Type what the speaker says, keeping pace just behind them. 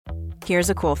Here's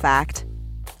a cool fact.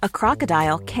 A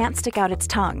crocodile can't stick out its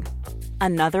tongue.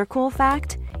 Another cool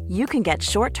fact, you can get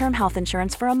short-term health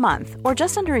insurance for a month or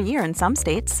just under a year in some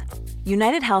states.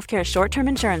 United Healthcare short-term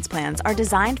insurance plans are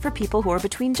designed for people who are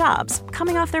between jobs,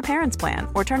 coming off their parents' plan,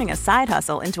 or turning a side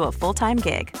hustle into a full-time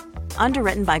gig.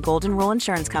 Underwritten by Golden Rule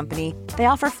Insurance Company, they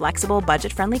offer flexible,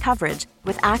 budget-friendly coverage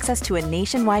with access to a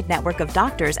nationwide network of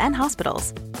doctors and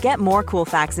hospitals. Get more cool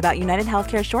facts about United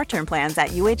Healthcare short-term plans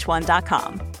at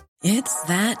uh1.com. It's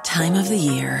that time of the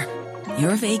year.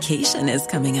 Your vacation is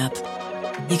coming up.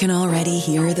 You can already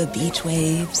hear the beach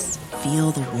waves,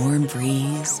 feel the warm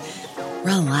breeze,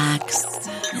 relax,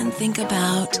 and think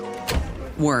about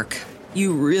work.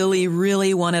 You really,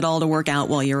 really want it all to work out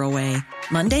while you're away.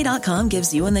 Monday.com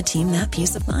gives you and the team that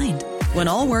peace of mind. When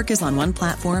all work is on one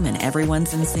platform and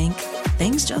everyone's in sync,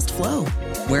 things just flow.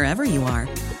 Wherever you are,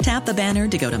 tap the banner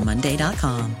to go to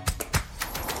Monday.com.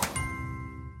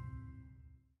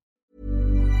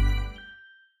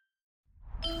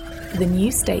 The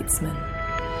New Statesman.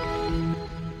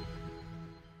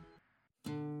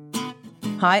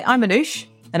 Hi, I'm Anoush.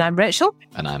 And I'm Rachel.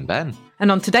 And I'm Ben.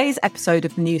 And on today's episode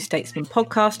of the New Statesman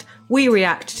podcast, we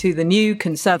react to the new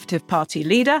Conservative Party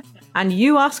leader. And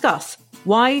you ask us,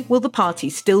 why will the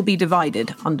party still be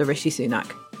divided under Rishi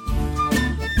Sunak?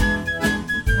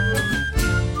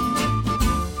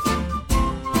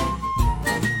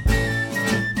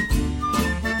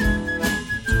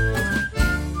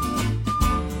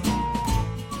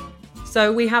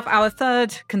 So we have our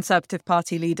third Conservative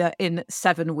Party leader in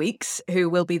 7 weeks, who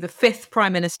will be the fifth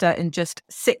Prime Minister in just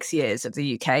 6 years of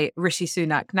the UK, Rishi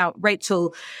Sunak. Now,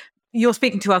 Rachel, you're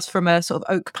speaking to us from a sort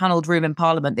of oak-panelled room in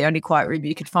Parliament, the only quiet room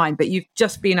you could find, but you've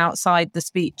just been outside the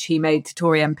speech he made to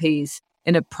Tory MPs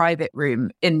in a private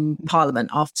room in Parliament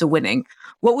after winning.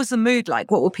 What was the mood like?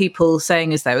 What were people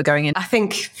saying as they were going in? I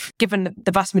think, given that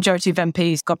the vast majority of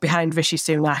MPs got behind Rishi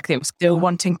Sunak, it was still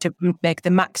wanting to make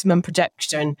the maximum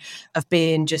projection of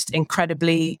being just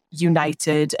incredibly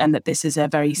united, and that this is a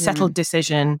very settled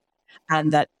decision,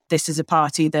 and that this is a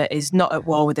party that is not at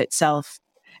war with itself.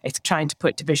 It's trying to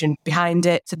put division behind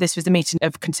it. So this was a meeting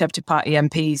of Conservative Party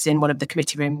MPs in one of the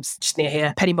committee rooms just near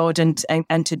here. Penny Mordaunt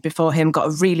entered before him, got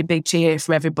a really big cheer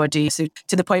from everybody, so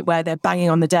to the point where they're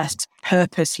banging on the desk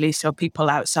purposely so people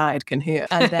outside can hear.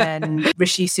 And then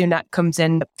Rishi Sunak comes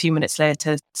in a few minutes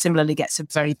later, similarly gets a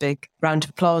very big round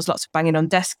of applause, lots of banging on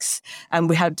desks. And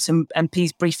we had some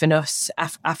MPs briefing us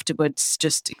afterwards.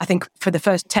 Just, I think for the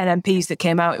first 10 MPs that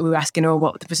came out, we were asking,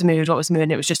 what was the mood?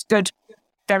 And it was just good,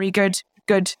 very good.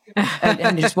 Good.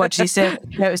 And just what did he say?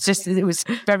 It was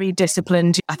very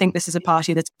disciplined. I think this is a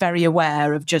party that's very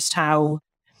aware of just how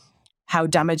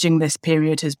damaging this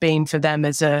period has been for them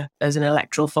as an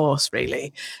electoral force,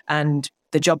 really. And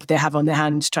the job they have on their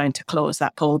hands trying to close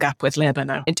that poll gap with Labour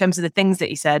now. In terms of the things that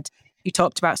he said, he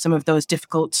talked about some of those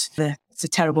difficult, it's a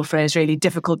terrible phrase, really,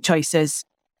 difficult choices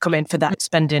coming for that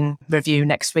spending review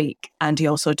next week. And he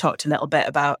also talked a little bit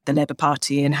about the Labour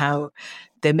Party and how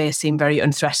they may seem very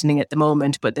unthreatening at the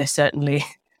moment, but that's certainly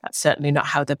not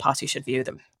how the party should view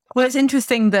them. Well, it's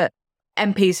interesting that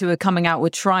MPs who are coming out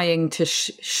were trying to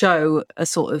show a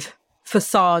sort of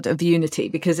facade of unity,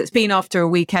 because it's been after a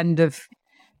weekend of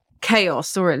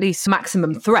chaos, or at least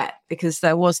maximum threat, because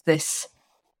there was this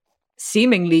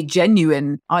seemingly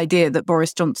genuine idea that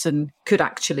Boris Johnson could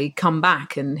actually come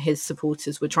back, and his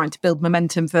supporters were trying to build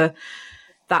momentum for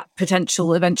that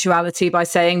potential eventuality by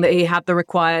saying that he had the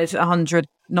required 100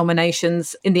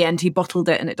 nominations. In the end, he bottled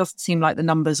it, and it doesn't seem like the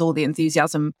numbers or the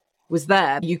enthusiasm was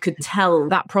there. You could tell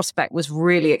that prospect was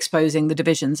really exposing the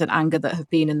divisions and anger that have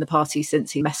been in the party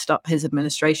since he messed up his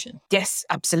administration. Yes,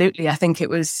 absolutely. I think it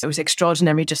was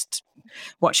extraordinary just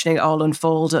watching it all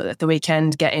unfold at the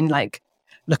weekend,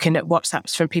 looking at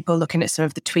WhatsApps from people, looking at some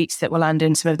of the tweets that were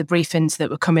landing, some of the briefings that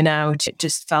were coming out.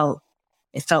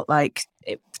 It felt like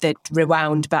they'd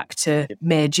rewound back to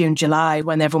May, June, July,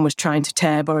 when everyone was trying to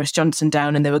tear Boris Johnson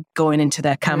down, and they were going into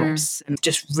their camps and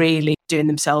just really doing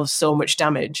themselves so much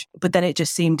damage. But then it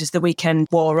just seemed, as the weekend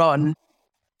wore on,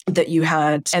 that you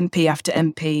had MP after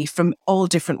MP from all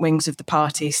different wings of the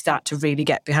party start to really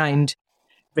get behind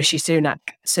Rishi Sunak.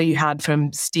 So you had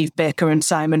from Steve Baker and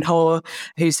Simon Hoare,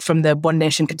 who's from the One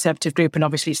Nation Conservative group, and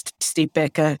obviously Steve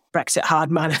Baker, Brexit hard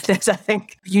man, I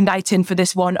think, uniting for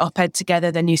this one op-ed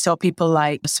together. Then you saw people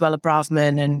like Suella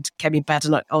Braverman and Kemi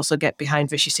Badenoch also get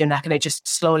behind Rishi Sunak, and it just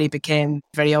slowly became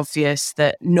very obvious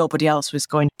that nobody else was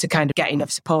going to kind of get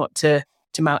enough support to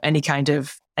mount any kind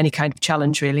of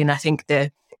challenge, really. And I think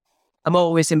I'm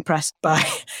always impressed by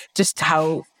just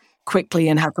how quickly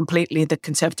and how completely the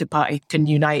Conservative Party can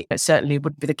unite. It certainly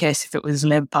would be the case if it was the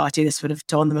Labour Party. This would have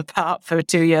torn them apart for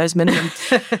 2 years minimum.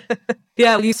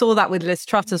 Yeah, you saw that with Liz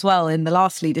Truss as well in the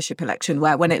last leadership election,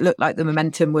 where when it looked like the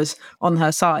momentum was on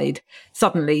her side,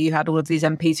 suddenly you had all of these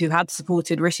MPs who had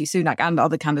supported Rishi Sunak and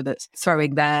other candidates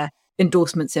throwing their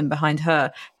endorsements in behind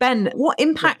her. Ben, what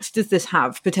impact does this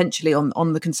have potentially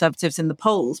on the Conservatives in the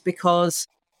polls? Because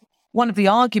one of the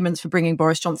arguments for bringing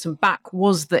Boris Johnson back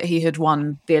was that he had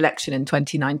won the election in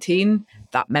 2019.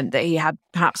 That meant that he had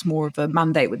perhaps more of a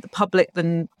mandate with the public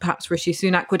than perhaps Rishi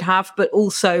Sunak would have. But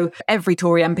also every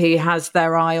Tory MP has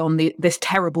their eye on this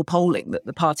terrible polling that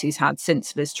the party's had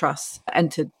since Liz Truss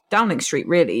entered Downing Street,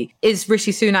 really. Is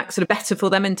Rishi Sunak sort of better for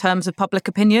them in terms of public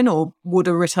opinion, or would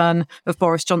a return of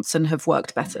Boris Johnson have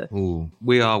worked better? Ooh,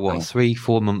 we are,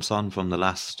 3-4 months on from the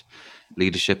last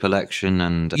leadership election,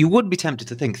 and you would be tempted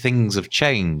to think things have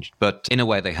changed, but in a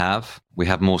way they have. We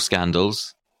have more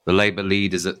scandals. The Labour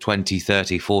lead is at 20,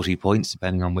 30, 40 points,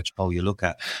 depending on which poll you look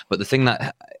at. But the thing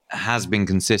that has been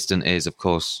consistent is, of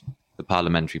course, the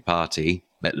parliamentary party,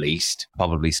 at least,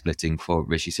 probably splitting for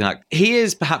Rishi Sunak. He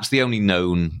is perhaps the only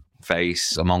known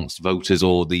face amongst voters,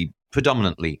 or the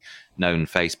predominantly known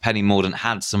face. Penny Mordaunt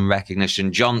had some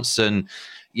recognition. Johnson,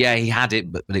 yeah, he had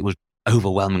it, but it was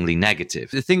overwhelmingly negative.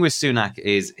 The thing with Sunak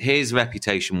is his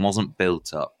reputation wasn't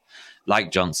built up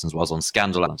like Johnson's was on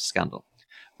scandal after scandal.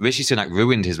 Rishi Sunak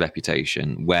ruined his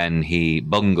reputation when he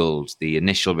bungled the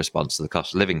initial response to the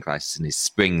cost of living crisis in his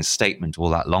spring statement all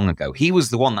that long ago. He was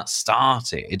the one that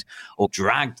started or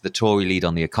dragged the Tory lead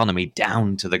on the economy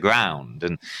down to the ground.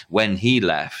 And when he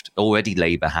left, already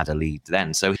Labour had a lead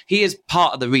then. So he is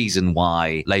part of the reason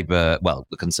why Labour, well,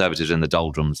 the Conservatives are in the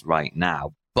doldrums right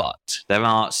now. But there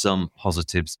are some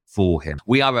positives for him.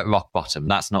 We are at rock bottom.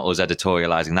 That's not us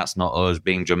editorializing. That's not us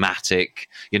being dramatic.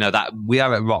 You know, that we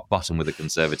are at rock bottom with the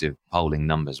Conservative polling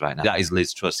numbers right now. That is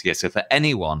Liz Truss here. So for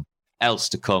anyone else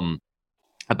to come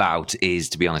about is,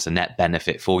 to be honest, a net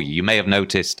benefit for you. You may have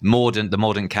noticed the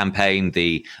Mordaunt campaign,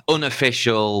 the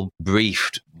unofficial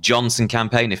briefed Johnson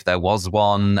campaign, if there was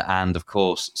one, and of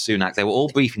course Sunak. They were all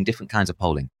briefing different kinds of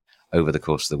polling over the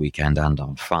course of the weekend and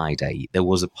on Friday. There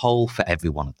was a poll for every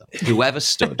one of them. Whoever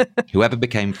stood, whoever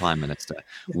became Prime Minister,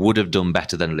 would have done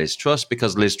better than Liz Truss,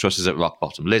 because Liz Truss is at rock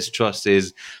bottom. Liz Truss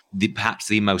is perhaps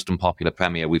the most unpopular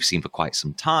Premier we've seen for quite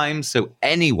some time. So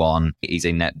anyone is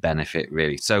a net benefit,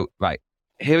 really. So, right,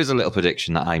 here is a little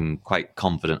prediction that I'm quite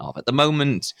confident of. At the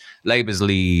moment, Labour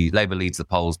leads the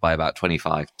polls by about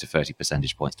 25 to 30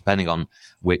 percentage points, depending on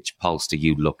which pollster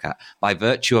you look at. By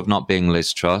virtue of not being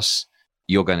Liz Truss,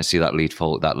 you're going to see that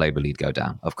Labour lead go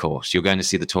down, of course. You're going to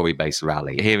see the Tory base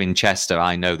rally. Here in Chester,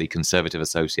 I know the Conservative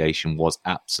Association was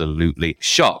absolutely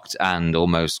shocked and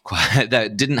almost they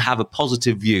didn't have a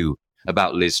positive view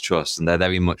about Liz Truss, and they're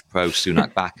very much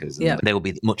pro-Sunak backers. And they will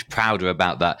be much prouder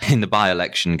about that in the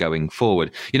by-election going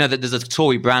forward. You know, that there's a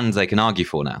Tory brand they can argue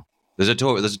for now. There's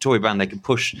a Tory brand they can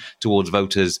push towards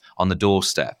voters on the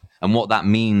doorstep. And what that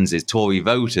means is Tory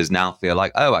voters now feel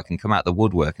like, oh, I can come out the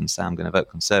woodwork and say I'm going to vote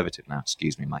Conservative now.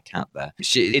 Excuse me, my cat there.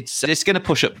 It's going to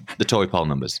push up the Tory poll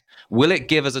numbers. Will it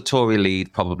give us a Tory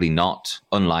lead? Probably not.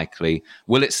 Unlikely.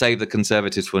 Will it save the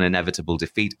Conservatives from an inevitable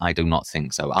defeat? I do not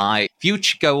think so. If you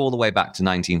go all the way back to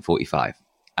 1945,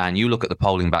 and you look at the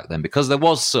polling back then, because there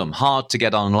was some hard to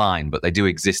get online, but they do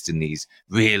exist in these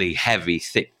really heavy,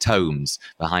 thick tomes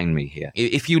behind me here.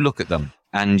 If you look at them,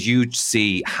 and you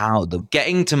see how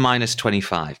getting to minus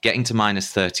 25, getting to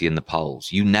minus 30 in the polls,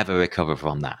 you never recover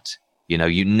from that. You know,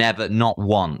 you never, not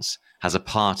once, has a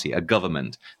party, a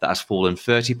government that has fallen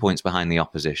 30 points behind the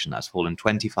opposition, that's fallen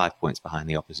 25 points behind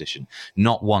the opposition.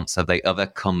 Not once have they ever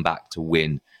come back to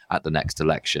win at the next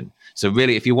election. So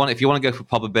really, if you want to go for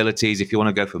probabilities, if you want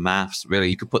to go for maths, really,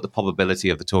 you could put the probability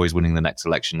of the Tories winning the next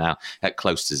election now at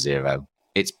close to zero.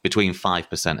 It's between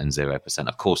 5% and 0%.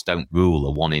 Of course, don't rule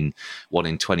a 1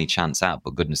 in 20 chance out,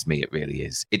 but goodness me, it really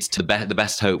is. It's the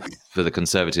best hope for the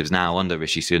Conservatives now under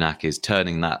Rishi Sunak is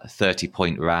turning that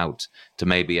 30-point route to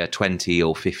maybe a 20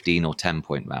 or 15 or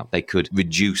 10-point route. They could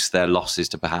reduce their losses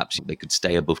to perhaps they could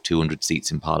stay above 200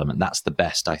 seats in Parliament. That's the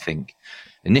best, I think,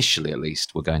 initially at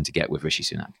least, we're going to get with Rishi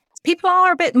Sunak. People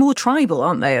are a bit more tribal,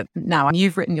 aren't they, now? And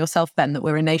you've written yourself, Ben, that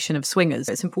we're a nation of swingers.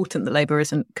 It's important that Labour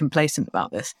isn't complacent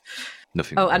about this.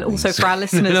 Nothing and also for our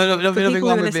listeners, for people who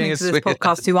are listening to this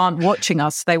podcast who aren't watching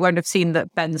us, they won't have seen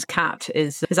that Ben's cat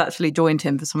has actually joined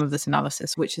him for some of this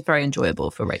analysis, which is very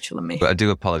enjoyable for Rachel and me. But I do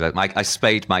apologise. I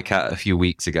spayed my cat a few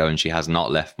weeks ago and she has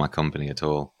not left my company at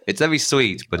all. It's very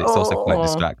sweet, but it's also quite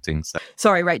distracting. So.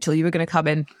 Sorry, Rachel, you were going to come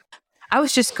in. I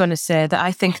was just going to say that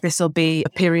I think this will be a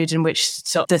period in which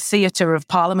the theatre of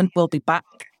Parliament will be back.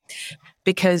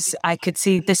 because I could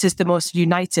see this is the most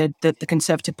united that the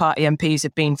Conservative Party MPs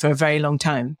have been for a very long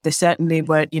time. They certainly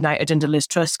weren't united under Liz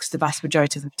Truss because the vast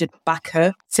majority of them did back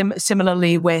her.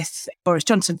 Similarly with Boris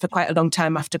Johnson, for quite a long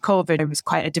time after COVID, it was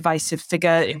quite a divisive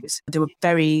figure. They were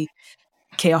very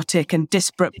chaotic and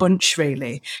disparate bunch,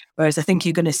 really. Whereas I think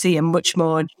you're going to see a much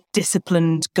more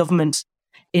disciplined government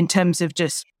in terms of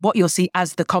just what you'll see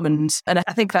as the Commons. And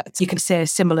I think that you can say a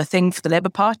similar thing for the Labour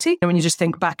Party. And when you just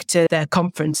think back to their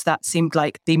conference, that seemed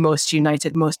like the most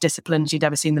united, most disciplined you'd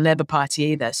ever seen the Labour Party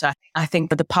either. So I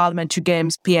think that the parliamentary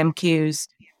games, PMQs,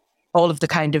 all of the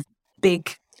kind of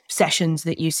big sessions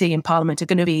that you see in Parliament are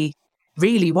going to be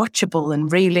really watchable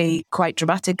and really quite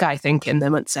dramatic, I think, in the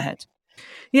months ahead.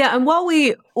 Yeah, and while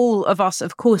all of us,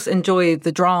 of course, enjoy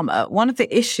the drama, one of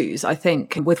the issues, I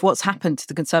think, with what's happened to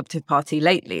the Conservative Party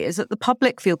lately is that the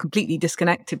public feel completely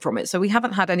disconnected from it. So we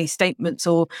haven't had any statements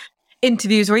or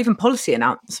interviews or even policy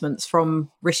announcements from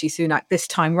Rishi Sunak this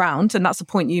time round. And that's a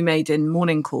point you made in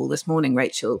Morning Call this morning,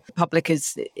 Rachel. The public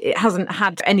it hasn't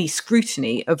had any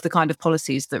scrutiny of the kind of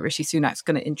policies that Rishi Sunak's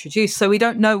going to introduce. So we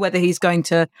don't know whether he's going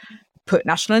to put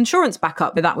national insurance back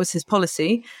up. That was his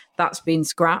policy. That's been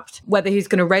scrapped. Whether he's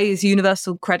going to raise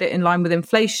universal credit in line with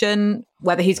inflation,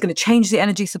 whether he's going to change the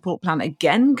energy support plan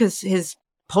again, because his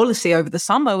policy over the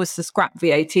summer was to scrap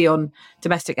VAT on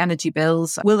domestic energy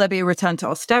bills. Will there be a return to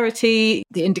austerity?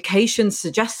 The indications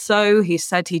suggest so. He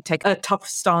said he'd take a tough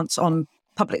stance on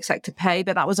public sector pay,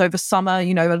 but that was over summer.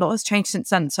 A lot has changed since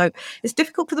then. So it's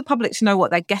difficult for the public to know what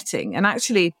they're getting. And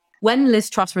actually, when Liz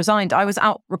Truss resigned, I was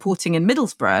out reporting in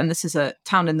Middlesbrough, and this is a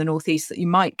town in the northeast that you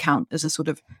might count as a sort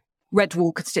of red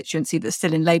wall constituency that's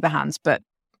still in Labour hands, but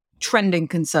trending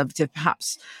Conservative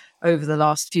perhaps over the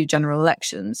last few general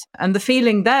elections. And the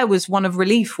feeling there was one of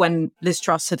relief when Liz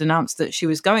Truss had announced that she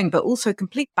was going, but also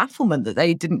complete bafflement that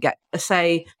they didn't get a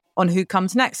say on who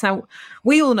comes next. Now,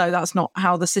 we all know that's not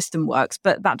how the system works,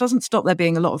 but that doesn't stop there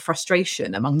being a lot of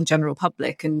frustration among the general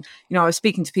public. And, I was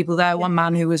speaking to people there. One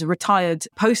man who was a retired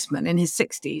postman in his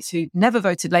 60s who never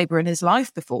voted Labour in his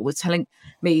life before was telling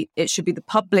me it should be the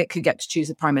public who get to choose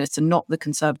the Prime Minister, not the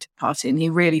Conservative Party. And he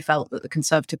really felt that the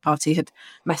Conservative Party had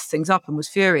messed things up and was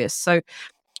furious. So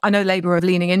I know Labour are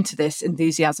leaning into this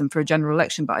enthusiasm for a general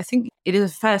election, but I think it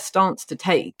is a fair stance to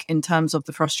take in terms of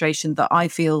the frustration that I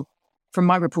feel from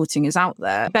my reporting is out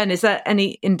there. Ben, is there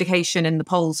any indication in the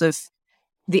polls of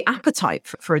the appetite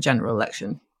for a general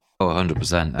election? Oh,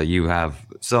 100%. You have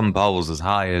some polls as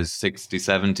high as 60,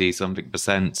 70 something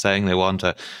percent saying they want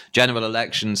a general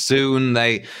election soon.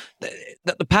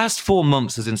 The past 4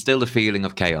 months has instilled a feeling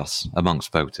of chaos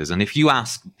amongst voters. And if you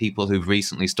ask people who've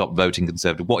recently stopped voting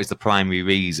Conservative, what is the primary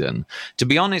reason? To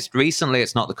be honest, recently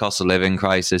it's not the cost of living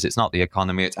crisis, it's not the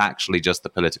economy, it's actually just the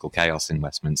political chaos in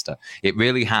Westminster. It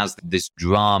really has this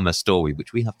drama story,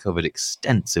 which we have covered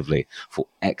extensively for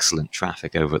excellent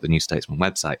traffic over at the New Statesman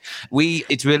website.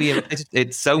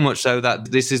 It's so much so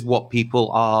that this is what people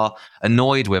are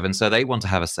annoyed with, and so they want to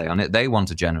have a say on it. They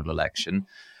want a general election.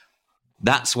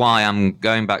 That's why I'm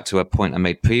going back to a point I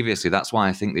made previously. That's why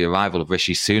I think the arrival of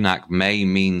Rishi Sunak may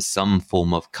mean some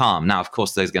form of calm. Now, of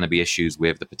course, there's going to be issues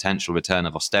with the potential return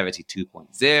of austerity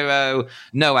 2.0,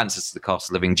 no answers to the cost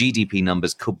of living, GDP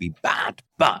numbers could be bad,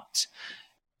 but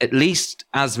at least,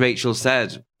 as Rachel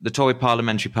said, the Tory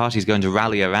parliamentary party is going to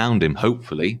rally around him,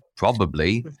 hopefully,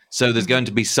 probably. So there's going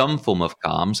to be some form of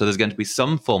calm. So there's going to be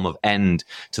some form of end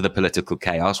to the political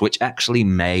chaos, which actually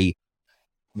may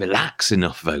relax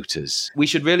enough voters. We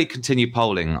should really continue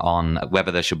polling on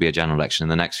whether there should be a general election in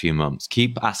the next few months.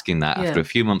 Keep asking that after a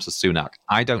few months of Sunak.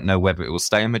 I don't know whether it will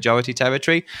stay in majority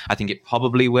territory. I think it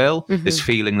probably will. This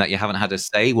feeling that you haven't had a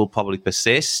say will probably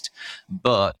persist,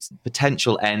 but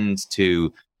potential end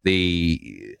to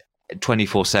the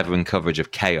 24/7 coverage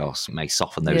of chaos may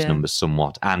soften those numbers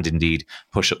somewhat, and indeed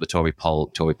push up the Tory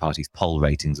party's poll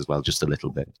ratings as well, just a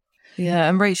little bit. Yeah,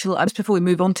 and Rachel, just before we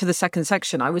move on to the second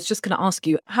section, I was just going to ask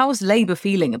you, how's Labour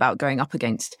feeling about going up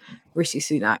against Rishi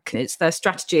Sunak? It's their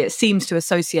strategy. It seems to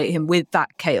associate him with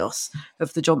that chaos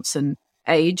of the Johnson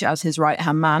age as his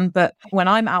right-hand man. But when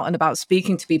I'm out and about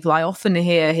speaking to people, I often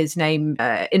hear his name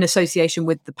in association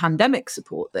with the pandemic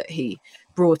support that he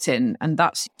brought in. And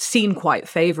that's seen quite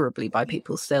favourably by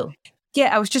people still.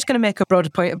 Yeah, I was just going to make a broader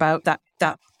point about that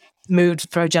mood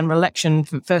for a general election,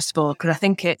 first of all, because I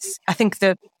think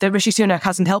that Rishi Sunak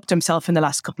hasn't helped himself in the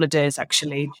last couple of days,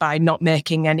 actually, by not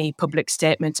making any public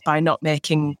statements, I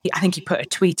think he put a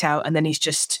tweet out and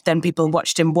then people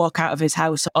watched him walk out of his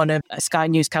house on a Sky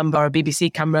News camera or a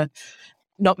BBC camera,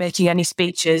 not making any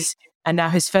speeches. And now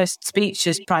his first speech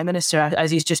as Prime Minister,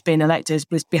 as he's just been elected,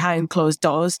 was behind closed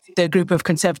doors. The group of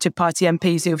Conservative Party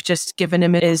MPs who've just given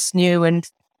him his new and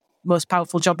most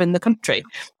powerful job in the country.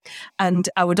 And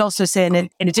I would also say, in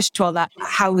addition to all that,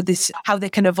 how they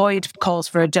can avoid calls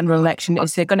for a general election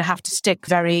is they're going to have to stick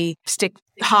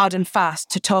hard and fast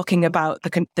to talking about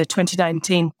the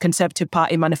 2019 Conservative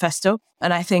Party manifesto.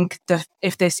 And I think that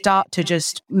if they start to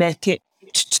just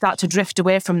drift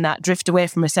away from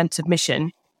a sense of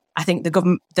mission, I think the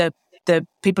government, the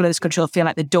people in this country will feel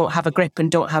like they don't have a grip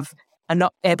and are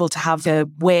not able to have a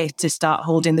way to start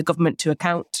holding the government to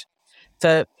account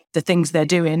for the things they're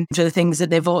doing, for the things that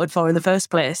they voted for in the first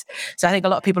place. So I think a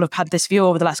lot of people have had this view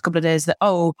over the last couple of days that,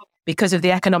 because of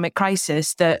the economic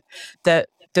crisis, that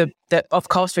of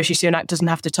course Rishi Sunak doesn't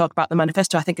have to talk about the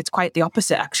manifesto. I think it's quite the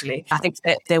opposite, actually. I think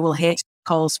that they will hate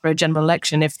calls for a general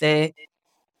election if they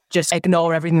just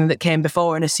ignore everything that came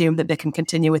before and assume that they can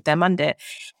continue with their mandate.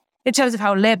 In terms of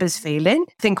how Labour's feeling,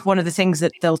 I think one of the things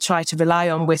that they'll try to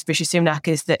rely on with Rishi Sunak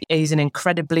is that he's an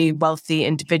incredibly wealthy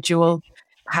individual,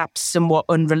 perhaps somewhat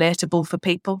unrelatable for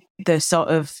people. The sort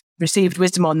of received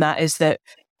wisdom on that is that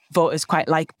voters quite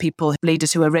like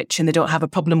leaders who are rich and they don't have a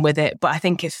problem with it. But I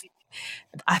think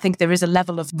there is a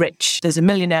level of rich. There's a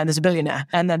millionaire and there's a billionaire.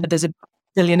 And then there's a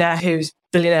billionaire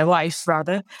wife,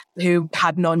 who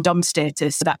had non-dom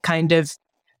status. That kind of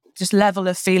just level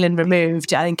of feeling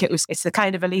removed. I think it's the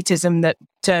kind of elitism that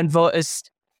turned voters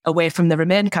away from the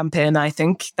Remain campaign. I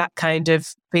think that kind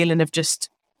of feeling of just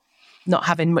not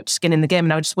having much skin in the game.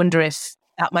 And I just wonder if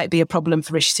that might be a problem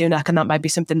for Rishi Sunak and that might be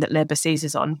something that Labour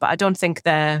seizes on. But I don't think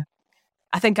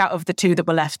I think out of the two that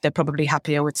were left, they're probably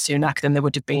happier with Sunak than they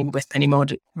would have been with Penny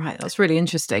Mordaunt. Right, that's really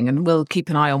interesting. And we'll keep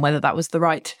an eye on whether that was the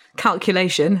right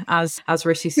calculation as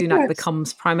Rishi Sunak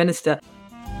becomes Prime Minister.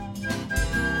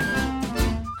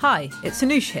 Hi, it's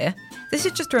Anoush here. This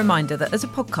is just a reminder that as a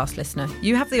podcast listener,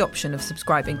 you have the option of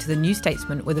subscribing to The New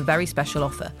Statesman with a very special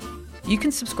offer. You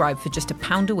can subscribe for just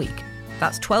 £1 a week.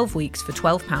 That's 12 weeks for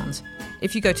 £12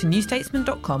 if you go to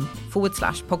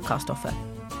newstatesman.com/podcast offer.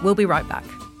 We'll be right back.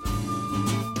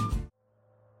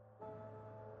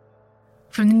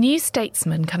 From The New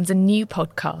Statesman comes a new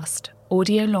podcast,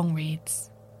 Audio Long Reads.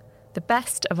 The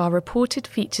best of our reported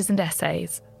features and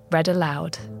essays, read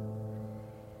aloud.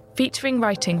 Featuring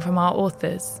writing from our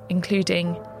authors,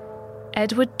 including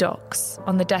Edward Docks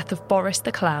on the death of Boris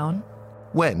the Clown.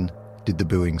 When did the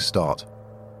booing start?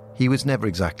 He was never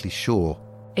exactly sure.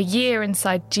 A year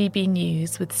inside GB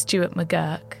News with Stuart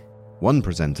McGurk. One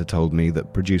presenter told me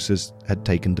that producers had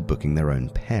taken to booking their own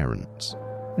parents.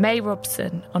 May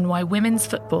Robson on why women's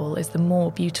football is the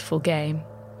more beautiful game.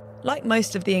 Like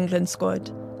most of the England squad,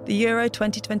 the Euro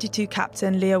 2022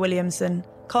 captain Leah Williamson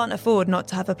can't afford not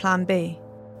to have a plan B.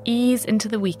 Ease into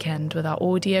the weekend with our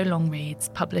audio long reads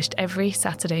published every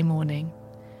Saturday morning.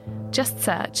 Just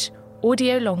search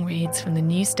Audio Long Reads from The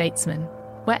New Statesman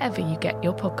wherever you get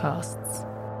your podcasts.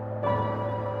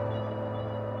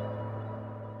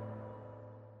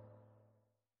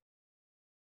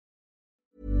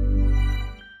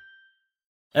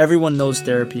 Everyone knows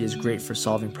therapy is great for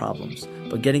solving problems,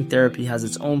 but getting therapy has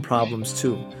its own problems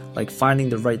too, like finding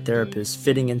the right therapist,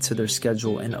 fitting into their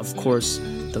schedule, and of course,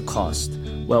 the cost.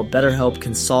 Well, BetterHelp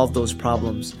can solve those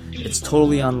problems. It's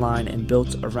totally online and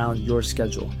built around your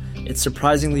schedule. It's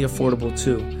surprisingly affordable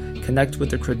too. Connect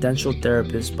with a credentialed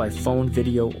therapist by phone,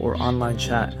 video, or online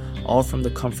chat, all from the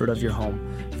comfort of your home.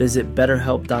 Visit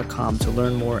BetterHelp.com to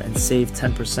learn more and save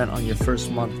 10% on your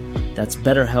first month. That's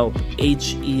BetterHelp,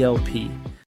 H-E-L-P.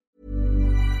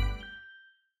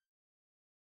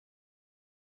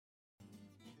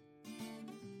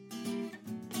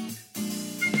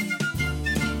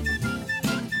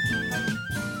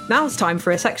 Now it's time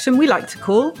for a section we like to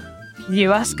call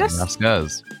You Ask Us. Ask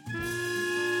Us.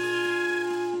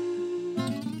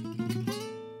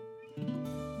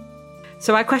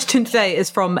 So our question today is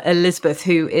from Elizabeth,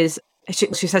 who is,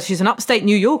 she says she's an upstate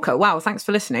New Yorker. Wow, thanks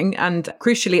for listening. And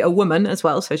crucially, a woman as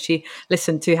well. So she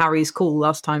listened to Harry's call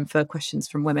last time for questions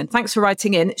from women. Thanks for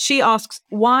writing in. She asks,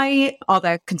 why are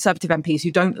there Conservative MPs who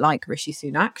don't like Rishi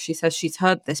Sunak? She says she's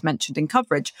heard this mentioned in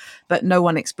coverage, but no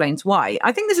one explains why.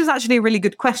 I think this is actually a really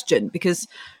good question because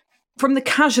from the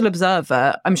casual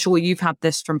observer, I'm sure you've had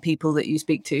this from people that you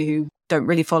speak to who don't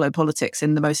really follow politics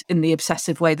in the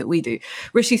obsessive way that we do.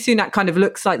 Rishi Sunak kind of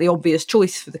looks like the obvious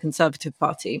choice for the Conservative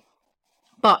Party.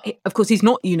 But of course, he's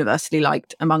not universally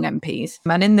liked among MPs.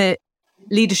 And in the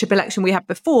leadership election we had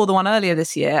before, the one earlier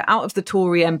this year, out of the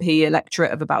Tory MP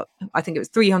electorate of about, I think it was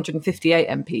 358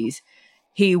 MPs,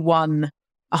 he won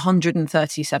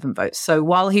 137 votes. So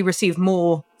while he received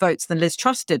more votes than Liz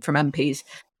Truss did from MPs,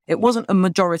 it wasn't a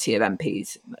majority of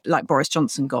MPs like Boris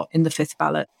Johnson got in the fifth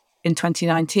ballot. in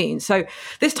 2019. So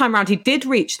this time around, he did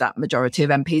reach that majority of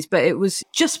MPs, but it was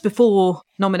just before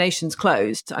nominations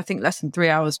closed, I think less than 3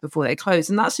 hours before they closed.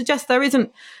 And that suggests there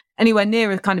isn't anywhere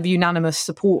near a kind of unanimous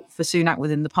support for Sunak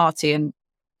within the party. And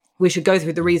we should go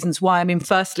through the reasons why. I mean,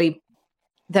 firstly,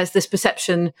 there's this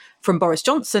perception from Boris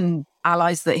Johnson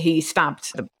allies that he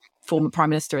stabbed the former Prime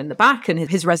Minister in the back, and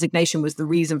his resignation was the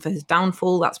reason for his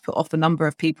downfall. That's put off a number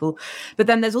of people. But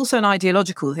then there's also an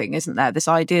ideological thing, isn't there? This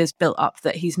idea is built up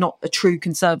that he's not a true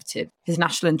Conservative. His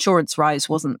national insurance rise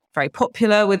wasn't very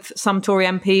popular with some Tory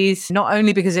MPs, not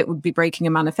only because it would be breaking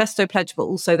a manifesto pledge, but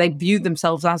also they viewed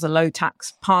themselves as a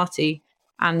low-tax party.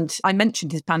 And I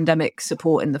mentioned his pandemic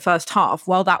support in the first half.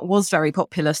 While that was very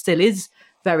popular, still is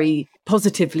very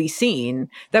positively seen,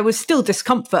 there was still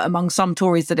discomfort among some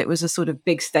Tories that it was a sort of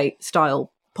big state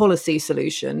style policy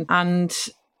solution. And,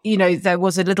 you know, there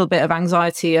was a little bit of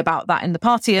anxiety about that in the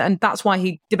party. And that's why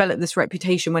he developed this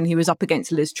reputation when he was up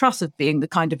against Liz Truss of being the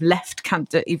kind of left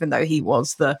candidate, even though he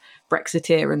was the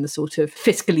Brexiteer and the sort of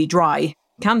fiscally dry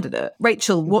candidate.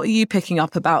 Rachel, what are you picking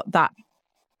up about that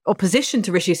opposition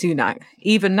to Rishi Sunak,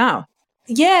 even now?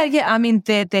 Yeah. I mean,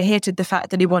 they hated the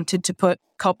fact that he wanted to put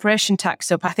corporation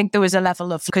tax up. I think there was a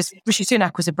level of, because Rishi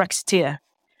Sunak was a Brexiteer,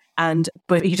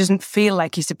 but he doesn't feel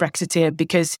like he's a Brexiteer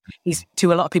because he's,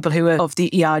 to a lot of people who are of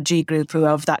the ERG group, who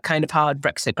are of that kind of hard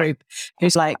Brexit group,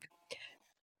 who's like,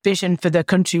 vision for the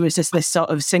country was just this sort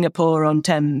of Singapore on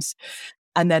Thames.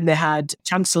 And then they had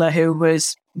Chancellor who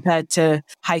was prepared to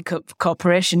hike up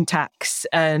corporation tax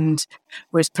and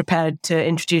was prepared to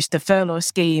introduce the furlough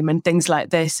scheme and things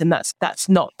like this. And that's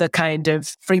not the kind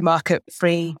of free market,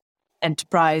 free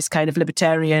enterprise kind of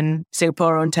libertarian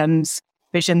Singapore on Thames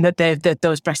vision that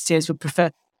those Brexiteers would prefer.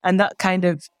 And that kind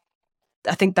of,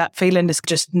 I think that feeling has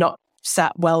just not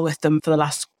sat well with them for the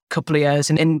last couple of years.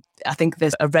 And I think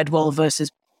there's a red wall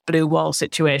versus blue wall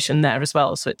situation there as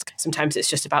well. So sometimes it's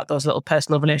just about those little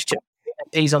personal relationships.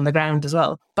 He's on the ground as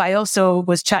well. But I also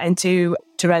was chatting to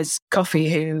Therese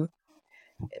Coffey, who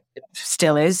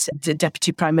still is the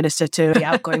Deputy Prime Minister to the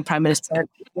outgoing Prime Minister,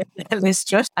 Liz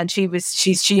Truss. And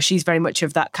she's very much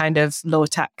of that kind of low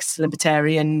tax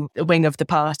libertarian wing of the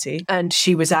party. And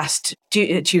she was asked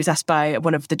by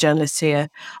one of the journalists here,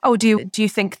 do you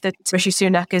think that Rishi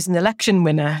Sunak is an election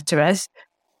winner, Therese?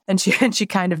 And she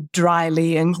kind of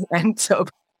dryly and sort of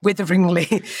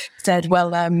witheringly said,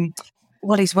 well,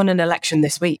 he's won an election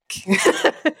this week.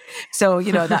 So,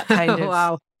 you know, that kind of...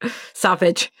 Wow,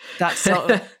 savage. That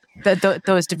sort of...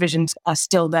 those divisions are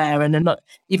still there and are not,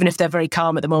 even if they're very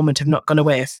calm at the moment, have not gone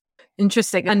away.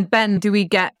 Interesting. And Ben, do we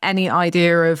get any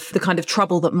idea of the kind of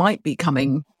trouble that might be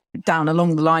coming down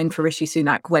along the line for Rishi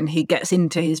Sunak when he gets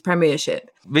into his premiership?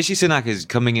 Rishi Sunak is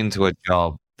coming into a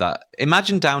job that,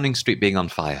 imagine Downing Street being on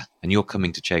fire and you're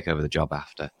coming to take over the job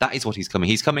after. That is what he's coming.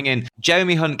 He's coming in.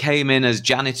 Jeremy Hunt came in as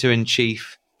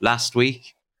janitor-in-chief last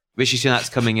week. Rishi Sunak's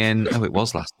coming in. Oh, it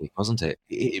was last week, wasn't it?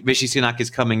 Rishi Sunak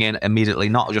is coming in immediately,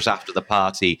 not just after the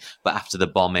party, but after the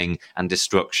bombing and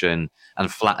destruction and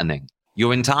flattening.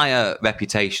 Your entire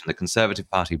reputation, the Conservative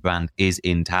Party brand, is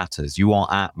in tatters. You are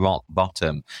at rock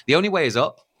bottom. The only way is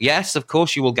up. Yes, of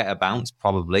course, you will get a bounce,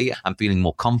 probably. I'm feeling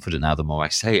more confident now the more I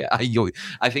say it.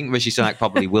 I think Rishi Sunak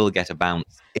probably will get a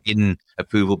bounce in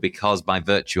approval because by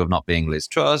virtue of not being Liz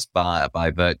Truss,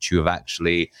 by virtue of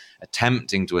actually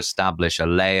attempting to establish a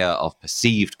layer of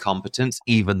perceived competence,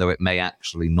 even though it may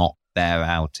actually not bear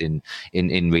out in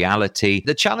reality.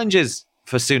 The challenges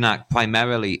for Sunak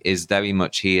primarily is very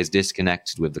much he is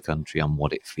disconnected with the country on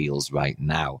what it feels right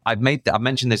now. I've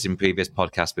mentioned this in previous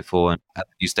podcasts before, and at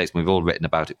New Statesman, we've all written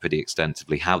about it pretty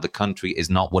extensively, how the country is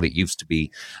not what it used to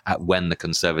be when the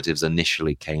Conservatives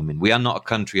initially came in. We are not a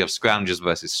country of scroungers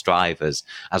versus strivers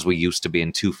as we used to be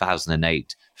in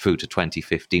 2008 through to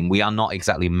 2015. We are not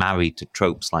exactly married to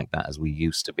tropes like that as we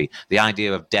used to be. The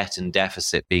idea of debt and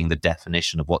deficit being the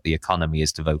definition of what the economy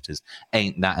is to voters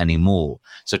ain't that anymore.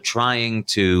 So trying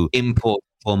to import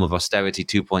a form of austerity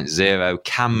 2.0,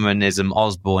 Cameronism,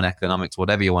 Osborne economics,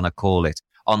 whatever you want to call it,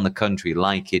 on the country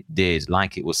like it did,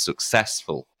 like it was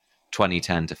successful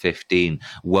 2010 to 15,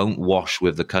 won't wash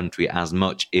with the country as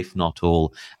much, if not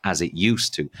all, as it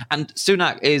used to. And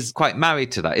Sunak is quite married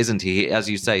to that, isn't he? As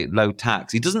you say, low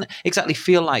tax. He doesn't exactly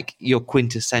feel like your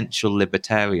quintessential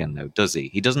libertarian, though, does he?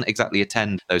 He doesn't exactly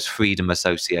attend those Freedom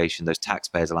Association, those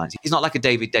Taxpayers Alliance. He's not like a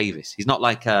David Davis. He's not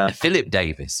like a Philip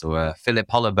Davis or a Philip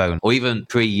Hollowbone or even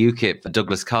pre-UKIP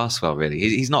Douglas Carswell, really.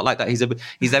 He's not like that.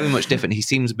 He's very much different. He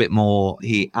seems a bit more,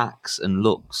 he acts and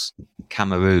looks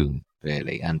Cameroon.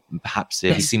 really. And perhaps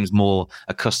he seems more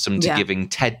accustomed to giving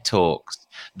TED Talks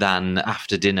than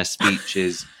after dinner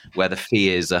speeches where the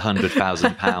fee is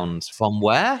 £100,000 from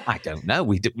where? I don't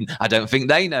know. I don't think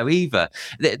they know either.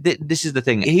 This is the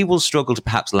thing. He will struggle to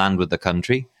perhaps land with the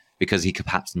country because he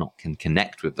perhaps not can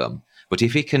connect with them. But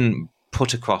if he can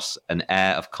put across an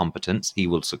air of competence, he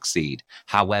will succeed.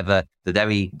 However, the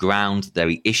very ground, the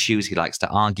very issues he likes to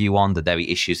argue on, the very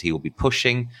issues he will be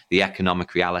pushing, the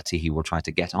economic reality he will try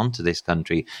to get onto this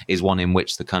country is one in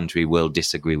which the country will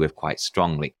disagree with quite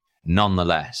strongly.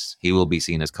 Nonetheless, he will be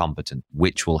seen as competent,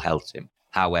 which will help him.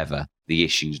 However, the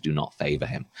issues do not favour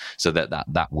him. So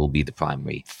that will be the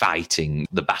primary fighting,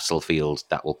 the battlefield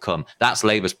that will come. That's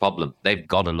Labour's problem. They've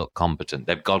got to look competent.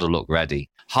 They've got to look ready.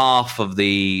 Half of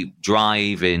the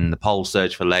drive in the poll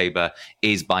surge for Labour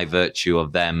is by virtue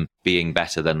of them being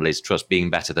better than Liz Truss, being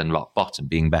better than rock bottom,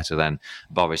 being better than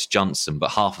Boris Johnson.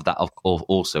 But half of that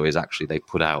also is actually they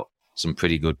put out some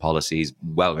pretty good policies,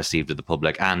 well received with the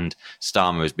public, and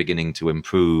Starmer is beginning to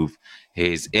improve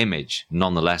his image.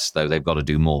 Nonetheless, though, they've got to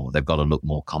do more. They've got to look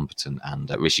more competent, and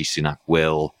Rishi Sunak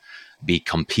will be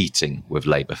competing with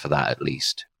Labour for that, at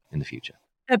least, in the future.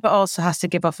 Yeah, but also has to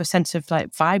give off a sense of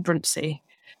vibrancy.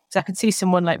 So I could see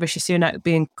someone like Rishi Sunak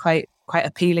being quite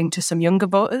appealing to some younger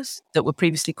voters that were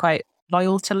previously quite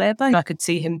loyal to Labour. I could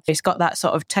see him, he's got that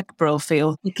sort of tech bro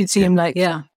feel. You could see him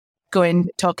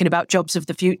talking about jobs of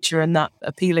the future, and that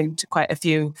appealing to quite a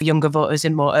few younger voters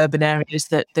in more urban areas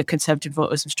that the Conservative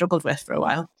voters have struggled with for a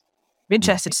while. I'm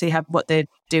interested to see what they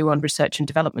do on research and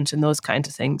development and those kinds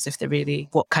of things, if they really,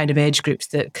 what kind of age groups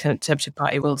the Conservative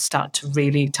Party will start to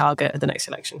really target at the next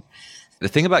election. The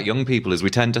thing about young people is we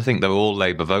tend to think they're all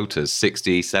Labour voters.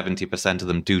 60, 70% of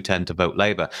them do tend to vote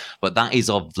Labour. But that is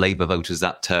of Labour voters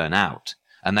that turn out.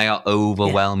 And they are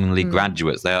overwhelmingly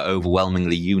graduates. They are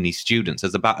overwhelmingly uni students.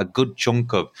 There's about a good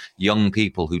chunk of young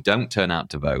people who don't turn out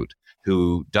to vote,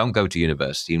 who don't go to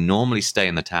university, who normally stay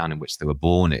in the town in which they were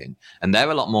born in. And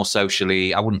they're a lot more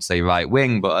socially, I wouldn't say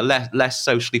right-wing, but less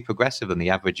socially progressive than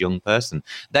the average young person.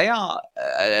 They are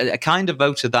a kind of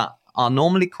voter that are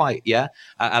normally quite,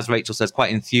 as Rachel says,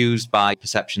 quite enthused by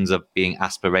perceptions of being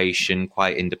aspiration,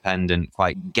 quite independent,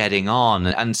 quite getting on.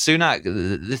 And Sunak,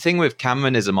 the thing with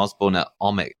Cameronism,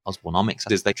 Osborneomics,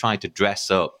 is they try to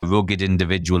dress up rugged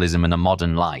individualism in a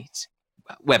modern light.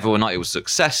 Whether or not it was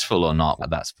successful or not,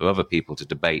 that's for other people to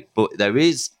debate. But there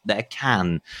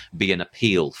can be an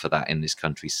appeal for that in this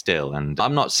country still. And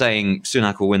I'm not saying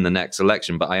Sunak will win the next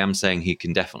election, but I am saying he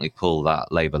can definitely pull that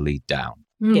Labour lead down.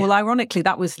 Well, ironically,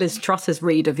 that was Liz Truss's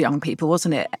read of young people,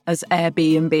 wasn't it? As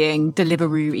Airbnb-ing,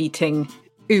 Deliveroo-eating,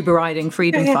 Uber-riding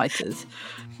freedom fighters.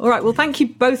 All right, well, thank you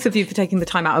both of you for taking the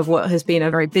time out of what has been a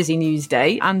very busy news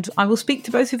day. And I will speak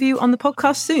to both of you on the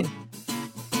podcast soon.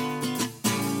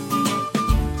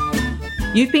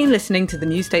 You've been listening to the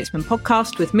New Statesman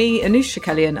podcast with me, Anoush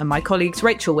Shakelian, and my colleagues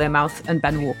Rachel Wearmouth and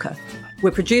Ben Walker.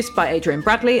 We're produced by Adrian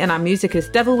Bradley, and our music is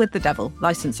Devil with the Devil,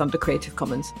 licensed under Creative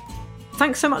Commons.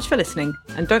 Thanks so much for listening,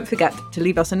 and don't forget to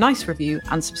leave us a nice review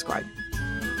and subscribe.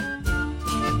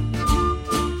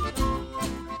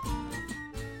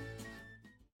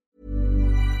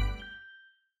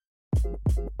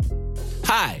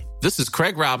 Hi, this is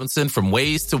Craig Robinson from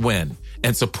Ways to Win,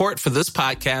 and support for this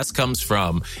podcast comes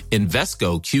from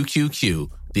Invesco QQQ,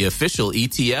 the official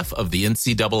ETF of the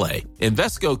NCAA.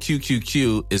 Invesco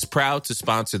QQQ is proud to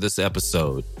sponsor this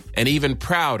episode, and even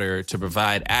prouder to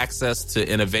provide access to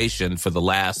innovation for the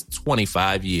last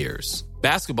 25 years.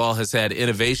 Basketball has had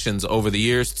innovations over the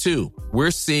years, too.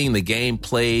 We're seeing the game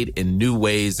played in new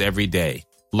ways every day.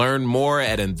 Learn more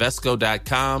at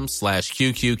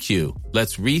Invesco.com/QQQ.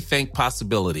 Let's rethink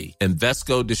possibility.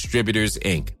 Invesco Distributors,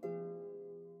 Inc.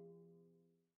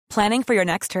 Planning for your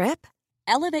next trip?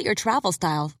 Elevate your travel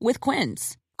style with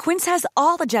Quince. Quince has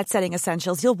all the jet-setting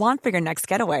essentials you'll want for your next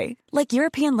getaway, like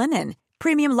European linen,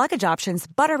 premium luggage options,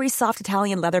 buttery soft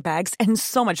Italian leather bags, and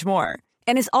so much more.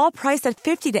 And is all priced at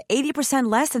 50 to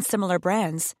 80% less than similar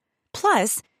brands.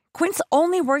 Plus, Quince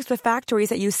only works with factories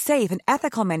that use safe and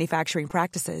ethical manufacturing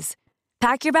practices.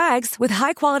 Pack your bags with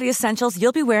high-quality essentials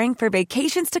you'll be wearing for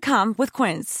vacations to come with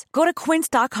Quince. Go to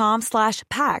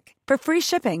quince.com/pack for free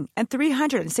shipping and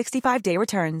 365-day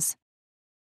returns.